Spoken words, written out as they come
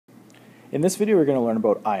In this video, we're going to learn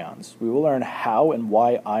about ions. We will learn how and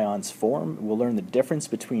why ions form. We'll learn the difference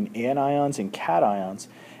between anions and cations.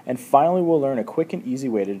 And finally, we'll learn a quick and easy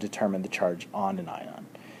way to determine the charge on an ion.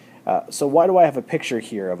 So why do I have a picture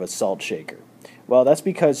here of a salt shaker? Well, that's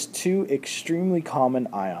because two extremely common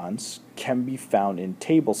ions can be found in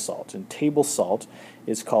table salt. And table salt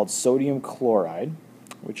is called sodium chloride,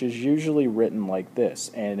 which is usually written like this,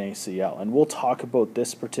 NaCl. And we'll talk about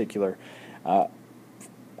this particular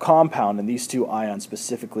compound and these two ions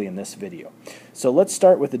specifically in this video. So let's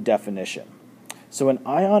start with the definition. So an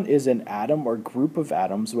ion is an atom or group of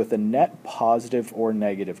atoms with a net positive or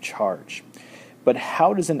negative charge. But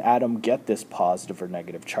how does an atom get this positive or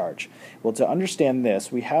negative charge? Well, to understand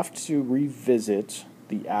this, we have to revisit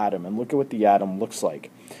the atom and look at what the atom looks like.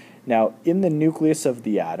 Now, in the nucleus of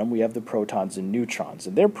the atom, we have the protons and neutrons,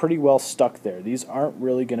 and they're pretty well stuck there. These aren't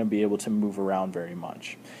really going to be able to move around very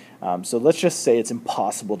much. So let's just say it's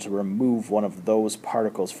impossible to remove one of those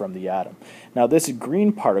particles from the atom. Now, this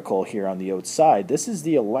green particle here on the outside, this is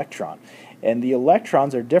the electron. And the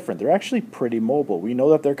electrons are different. They're actually pretty mobile. We know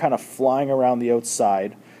that they're kind of flying around the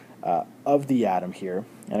outside of the atom here.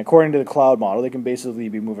 And according to the cloud model, they can basically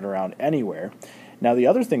be moving around anywhere. Now, the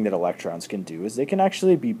other thing that electrons can do is they can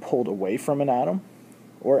actually be pulled away from an atom,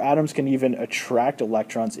 or atoms can even attract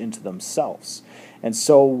electrons into themselves. And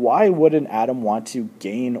so why would an atom want to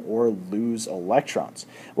gain or lose electrons?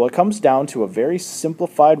 Well, it comes down to a very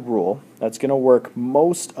simplified rule that's going to work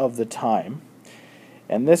most of the time.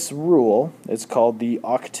 And this rule is called the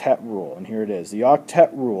octet rule. And here it is. The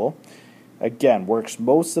octet rule, again, works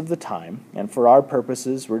most of the time. And for our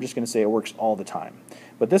purposes, we're just going to say it works all the time.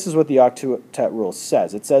 But this is what the octet rule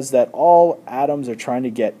says. It says that all atoms are trying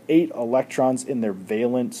to get 8 electrons in their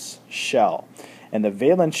valence shell. And the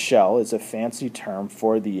valence shell is a fancy term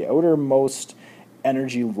for the outermost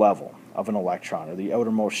energy level of an electron, or the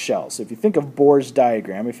outermost shell. So if you think of Bohr's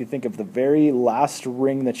diagram, if you think of the very last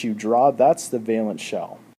ring that you draw, that's the valence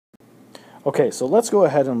shell. Okay, so let's go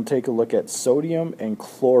ahead and take a look at sodium and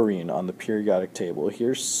chlorine on the periodic table.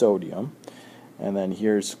 Here's sodium, and then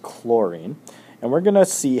here's chlorine. And we're going to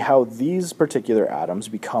see how these particular atoms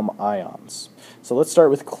become ions. So let's start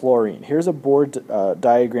with chlorine. Here's a Bohr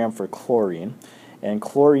diagram for chlorine. And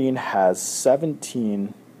chlorine has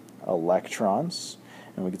 17 electrons.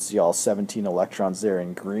 And we can see all 17 electrons there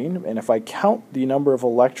in green. And if I count the number of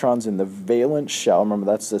electrons in the valence shell, remember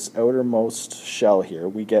that's this outermost shell here,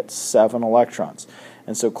 we get 7 electrons.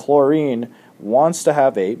 And so chlorine wants to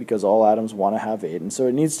have 8 because all atoms want to have 8. And so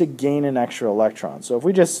it needs to gain an extra electron. So if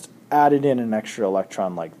we just added in an extra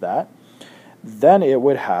electron like that, then it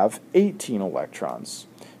would have 18 electrons.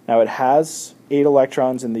 Now it has 8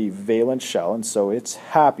 electrons in the valence shell, and so it's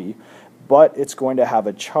happy, but it's going to have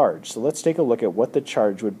a charge. So let's take a look at what the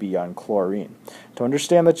charge would be on chlorine. To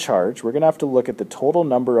understand the charge, we're going to have to look at the total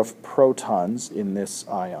number of protons in this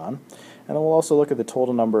ion, and then we'll also look at the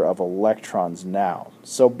total number of electrons now.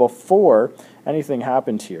 So before anything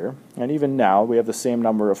happened here, and even now, we have the same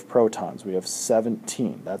number of protons. We have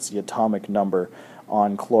 17. That's the atomic number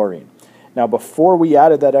on chlorine. Now, before we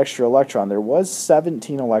added that extra electron, there was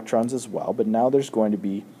 17 electrons as well, but now there's going to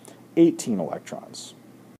be 18 electrons.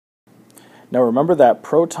 Now, remember that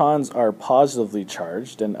protons are positively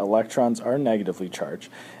charged and electrons are negatively charged.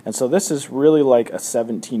 And so this is really like a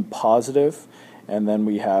 17 positive, and then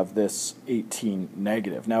we have this 18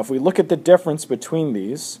 negative. Now, if we look at the difference between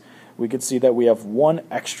these, we could see that we have 1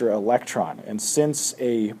 extra electron. And since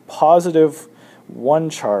a positive 1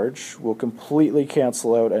 charge will completely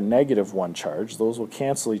cancel out a negative 1 charge, those will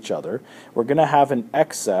cancel each other, we're going to have an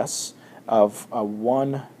excess of a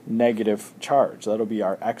 1 negative charge. That'll be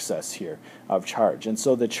our excess here of charge. And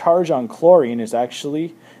so the charge on chlorine is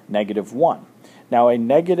actually -1. Now a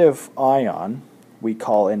negative ion we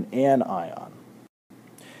call an anion.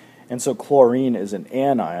 And so chlorine is an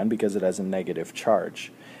anion because it has a negative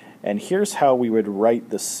charge. And here's how we would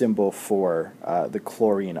write the symbol for the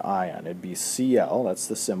chlorine ion. It'd be Cl, that's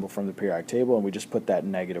the symbol from the periodic table, and we just put that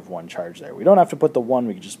 -1 charge there. We don't have to put the 1,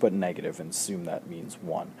 we can just put negative and assume that means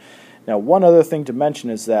 1. Now, one other thing to mention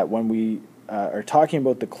is that when we are talking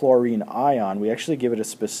about the chlorine ion, we actually give it a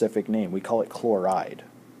specific name. We call it chloride.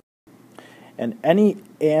 And any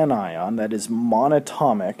anion that is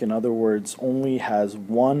monatomic, in other words, only has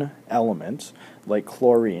 1 element, like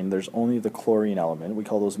chlorine, there's only the chlorine element, we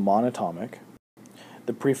call those monatomic.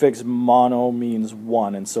 The prefix mono means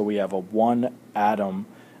 1, and so we have a 1 atom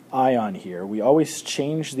ion here. We always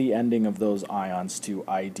change the ending of those ions to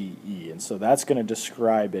IDE, and so that's going to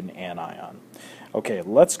describe an anion. Okay,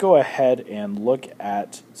 let's go ahead and look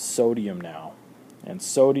at sodium now. And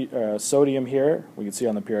sodium here, we can see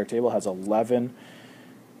on the periodic table, has 11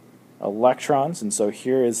 electrons, and so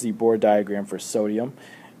here is the Bohr diagram for sodium,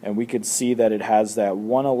 and we could see that it has that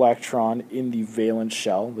one electron in the valence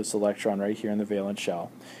shell, this electron right here in the valence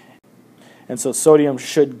shell. And so sodium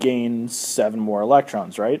should gain 7 more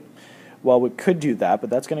electrons, right? Well, we could do that, but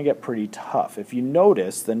that's going to get pretty tough. If you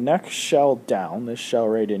notice, the next shell down, this shell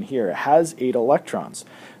right in here, has 8 electrons.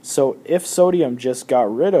 So if sodium just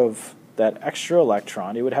got rid of that extra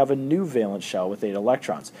electron, it would have a new valence shell with 8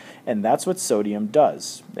 electrons. And that's what sodium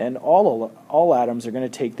does. And all atoms are going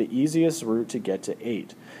to take the easiest route to get to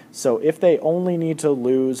 8. So if they only need to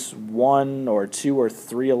lose 1 or 2 or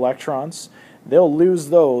 3 electrons, they'll lose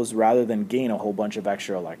those rather than gain a whole bunch of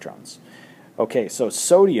extra electrons. Okay, so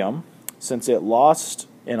sodium, since it lost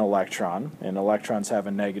an electron, and electrons have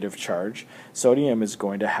a negative charge, sodium is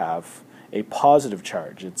going to have a positive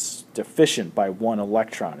charge. It's deficient by 1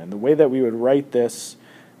 electron. And the way that we would write this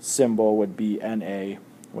symbol would be Na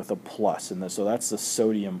with a plus in this. So that's the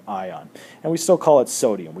sodium ion. And we still call it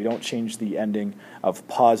sodium. We don't change the ending of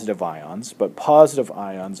positive ions, but positive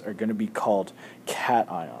ions are going to be called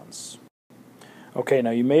cations. Okay,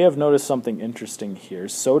 now you may have noticed something interesting here.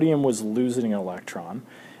 Sodium was losing an electron,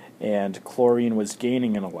 and chlorine was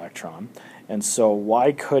gaining an electron. And so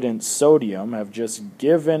why couldn't sodium have just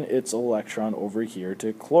given its electron over here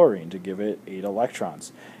to chlorine to give it 8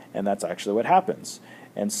 electrons? And that's actually what happens.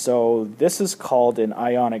 And so this is called an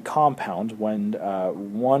ionic compound when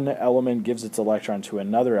one element gives its electron to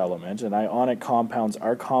another element. And ionic compounds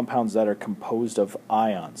are compounds that are composed of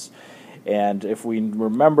ions. And if we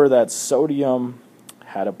remember that sodium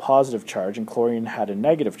had a positive charge and chlorine had a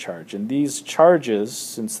negative charge, and these charges,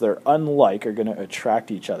 since they're unlike, are going to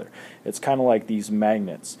attract each other. It's kind of like these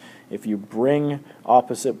magnets. If you bring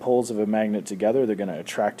opposite poles of a magnet together, they're going to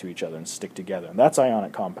attract to each other and stick together, and that's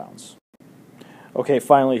ionic compounds. Okay,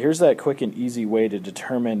 finally, here's that quick and easy way to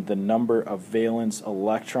determine the number of valence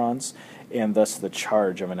electrons and thus the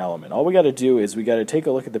charge of an element. All we got to do is we got to take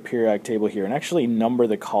a look at the periodic table here and actually number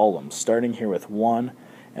the columns, starting here with 1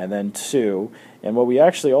 and then 2. And what we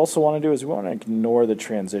actually also want to do is we want to ignore the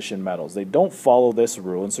transition metals. They don't follow this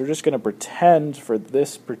rule, and so we're just going to pretend for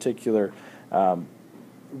this particular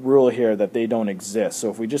rule here that they don't exist. So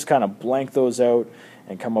if we just kind of blank those out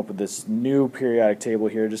and come up with this new periodic table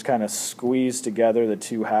here, just kind of squeeze together the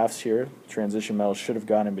two halves here. Transition metals should have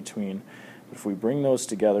gone in between. But if we bring those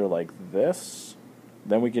together like this,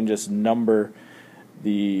 then we can just number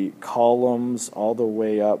the columns all the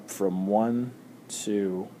way up from 1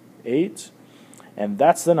 to 8, and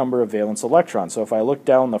that's the number of valence electrons. So if I look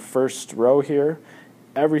down the first row here,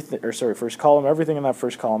 first column, everything in that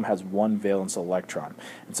first column has 1 valence electron.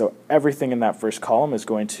 And so everything in that first column is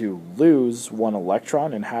going to lose 1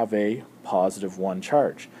 electron and have a positive 1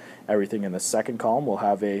 charge. Everything in the second column will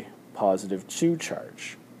have a positive 2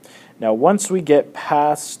 charge. Now once we get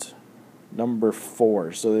past number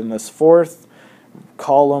 4, so in this fourth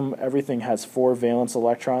column, everything has 4 valence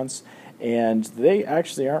electrons, and they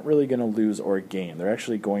actually aren't really going to lose or gain. They're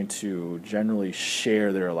actually going to generally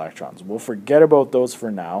share their electrons. We'll forget about those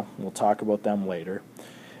for now. We'll talk about them later.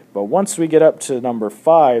 But once we get up to number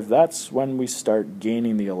 5, that's when we start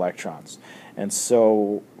gaining the electrons. And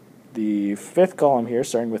so the fifth column here,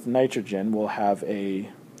 starting with nitrogen, will have a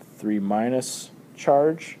 3-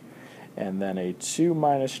 charge, and then a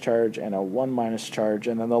 2- charge, and a 1- charge.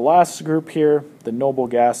 And then the last group here, the noble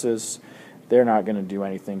gases, they're not going to do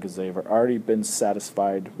anything because they've already been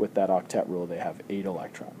satisfied with that octet rule. They have 8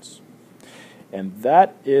 electrons. And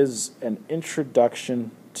that is an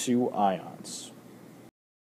introduction to ions.